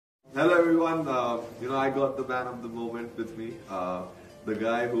Hello everyone. I got the man of the moment with me. The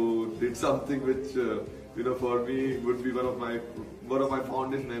guy who did something which, for me would be one of my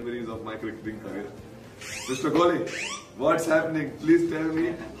fondest memories of my cricketing career. Mr. Kohli, what's happening? Please tell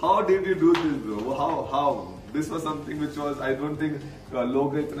me, how did you do this, bro? How? This was something which was, I don't think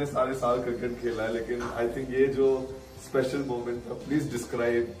लोग इतने सारे साल cricket खेला है, लेकिन I think ये जो special moment था, please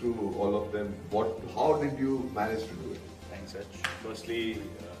describe to all of them how did you manage to do it? Thanks, Sach. Firstly,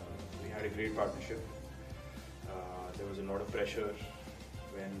 we had a great partnership. There was a lot of pressure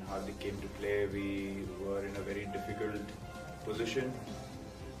when Hardik came to play. We were in a very difficult position.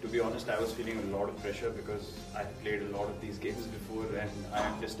 To be honest, I was feeling a lot of pressure because I played a lot of these games before, and I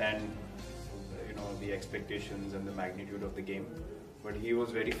understand, the expectations and the magnitude of the game. But he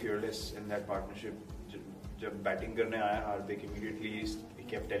was very fearless in that partnership. जब batting करने आया Hardik, immediately he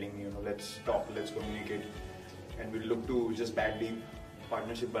kept telling me, let's talk, let's communicate, and we'll look to just badly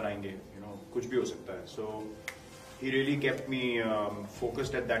partnership बनाएंगे, कुछ भी हो सकता है. So he really kept me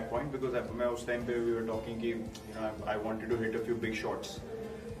focused at that point because मैं उस time पे we were talking कि I wanted to hit a few big shots,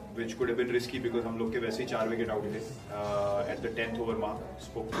 which could have been risky because हम लोग के वैसे ही 4 wicket out थे. At the 10th over mark,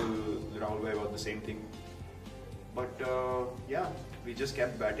 spoke to Rahul bhai about the same thing. But we just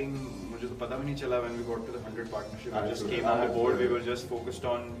kept batting. मुझे तो पता भी नहीं चला when we got to the 100 partnership. We just came on the board. We were just focused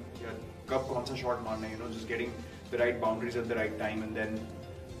on कब कौन सा shot मारना है, just getting the right boundaries at the right time. And then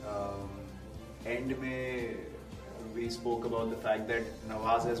end में we spoke about the fact that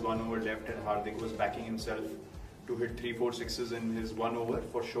Nawaz has 1 over left and Hardik was backing himself to hit 3-4 sixes in his 1 over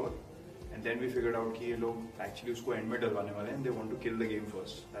for sure. And then we figured out कि ये लोग actually उसको end में डलवाने वाले हैं and they want to kill the game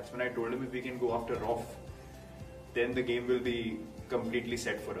first. That's when I told him if we can go after off, then the game will be completely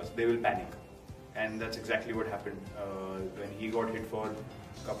set for us. They will panic, and that's exactly what happened. When he got hit for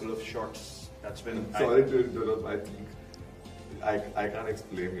a couple of shots, that's when. Sorry to interrupt. I think I can't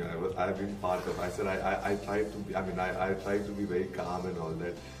explain you. I've been part of. I said I tried to be. I tried to be very calm and all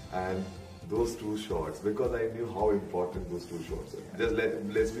that, and those 2 shots, because I knew how important those 2 shots are. Just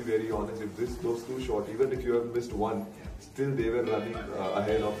let's be very honest. If those 2 shots, even if you have missed one, still they were running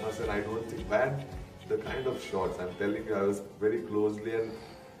ahead of us, and I don't think the kind of shots, I'm telling you, I was very closely, and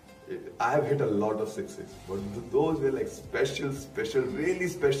I have hit a lot of sixes, but those were like special, really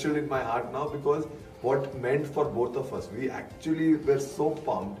special in my heart now, because what meant for both of us. We actually were so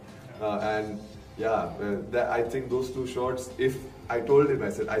pumped, and I think those 2 shots, if I told him, I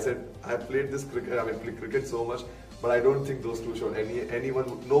said, I played this cricket, played cricket so much, but I don't think those 2 shots,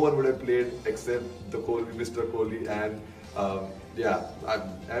 no one would have played except Mr. Kohli, and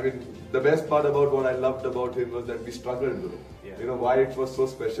the best part about what I loved about him was that we struggled though. Yeah. Why it was so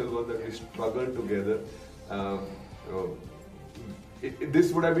special was that we struggled together.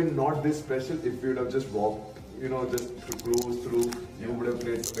 This would have been not this special if we would have just walked, just to cruise through. You would have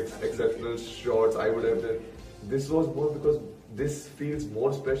played some exceptional shots. I would have done. This was more because this feels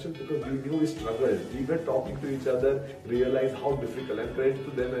more special because we knew we struggled. We were talking to each other, realized how difficult, and credit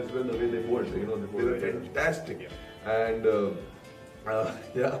to them as well the way they bowled. They were fantastic. Yeah. And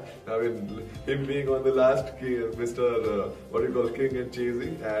him being on the last king, Mr. King and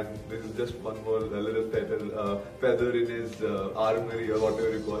chasing, and this is just one more little feather in his armory or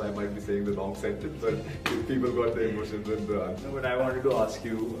whatever you call. I might be saying the wrong sentence, but people got the emotions and the answer. No, but I wanted to ask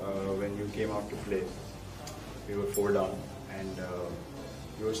you, when you came out to play, we were 4 down, and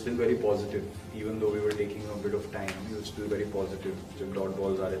you were still very positive, even though we were taking a bit of time. You were still very positive. जब dot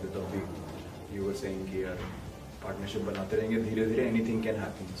balls आ रहे थे तब भी you were saying कि यार partnership बनाते रहेंगे, धीरे-धीरे anything can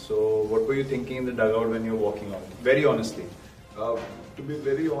happen. So what were you thinking in the dugout when you were walking out? Very honestly. To be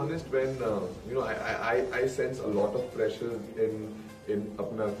very honest, when I sense a lot of pressure in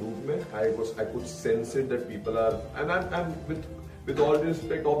अपना group में, I could sense it that people are, and I'm with all due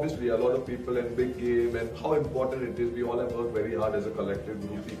respect, obviously a lot of people in big game and how important it is. We all have worked very hard as a collective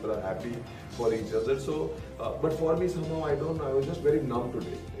group. People are happy for each other. So, but for me somehow I was just very numb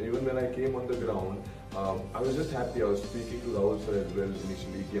today. Even when I came on the ground, I was just happy. I was speaking to Rahul sir as well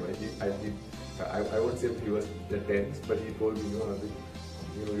initially. I won't say he was tense, but he told me,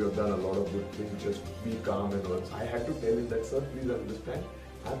 you have done a lot of good things. Just be calm and all. I had to tell him that, sir, please understand.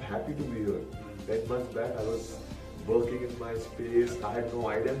 I'm happy to be here. 10 months back, I was working in my space. I had no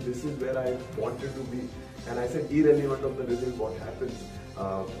idea. This is where I wanted to be. And I said, irrelevant of the result, what happens.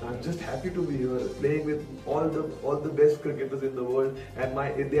 I'm just happy to be here, playing with all the best cricketers in the world, and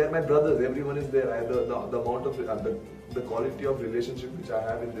they are my brothers. Everyone is there. The amount of the quality of relationship which I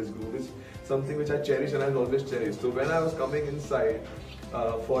have in this group is something which I cherish and I'll always cherish. So when I was coming inside,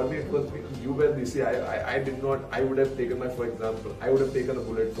 for me it was, you were busy. I did not. I would have taken for example, I would have taken a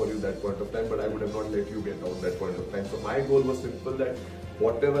bullet for you that point of time, but I would have not let you get out that point of time. So my goal was simple, that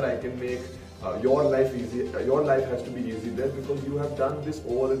whatever I can make your life easy. Your life has to be easy there because you have done this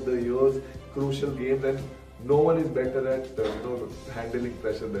over the years, crucial games, and no one is better at handling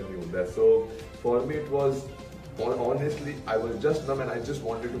pressure than you. So for me, it was honestly, I was just numb and I just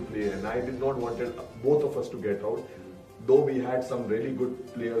wanted to play, and I did not wanted both of us to get out. Though we had some really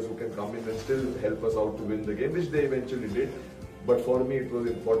good players who can come in and still help us out to win the game, which they eventually did. But for me, it was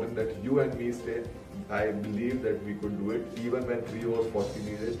important that you and me stayed. I believe that we could do it, even when 3 overs 40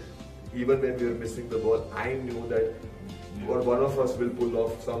 needed, even when we were missing the ball. I knew that one of us will pull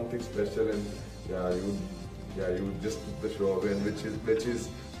off something special, and you just took the show away, and which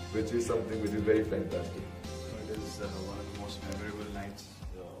is something which is very fantastic. It is one of the most memorable nights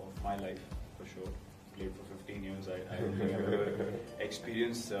of my life, for sure. Played for 15 years. I don't think I've ever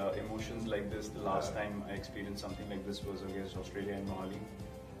experienced emotions like this. The last time I experienced something like this was against Australia in Mohali.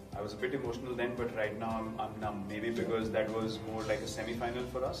 I was a bit emotional then, but right now I'm numb. Maybe because that was more like a semi-final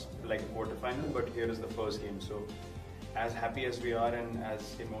for us, like a quarter-final, but here is the first game. So as happy as we are and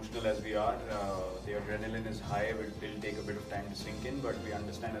as emotional as we are, the adrenaline is high. It will take a bit of time to sink in, but we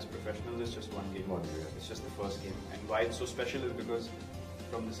understand as professionals it's just one game. It's just the first game. And why it's so special is because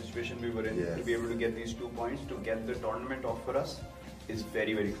from the situation we were in, to be able to get these 2 points, to get the tournament off for us, is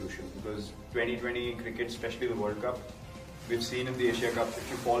very, very crucial. Because 2020 cricket, especially the World Cup, we've seen in the Asia Cup,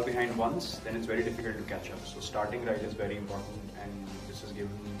 if you fall behind once, then it's very difficult to catch up. So starting right is very important, and this has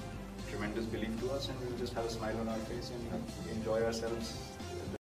given tremendous belief to us, and we'll just have a smile on our face and enjoy ourselves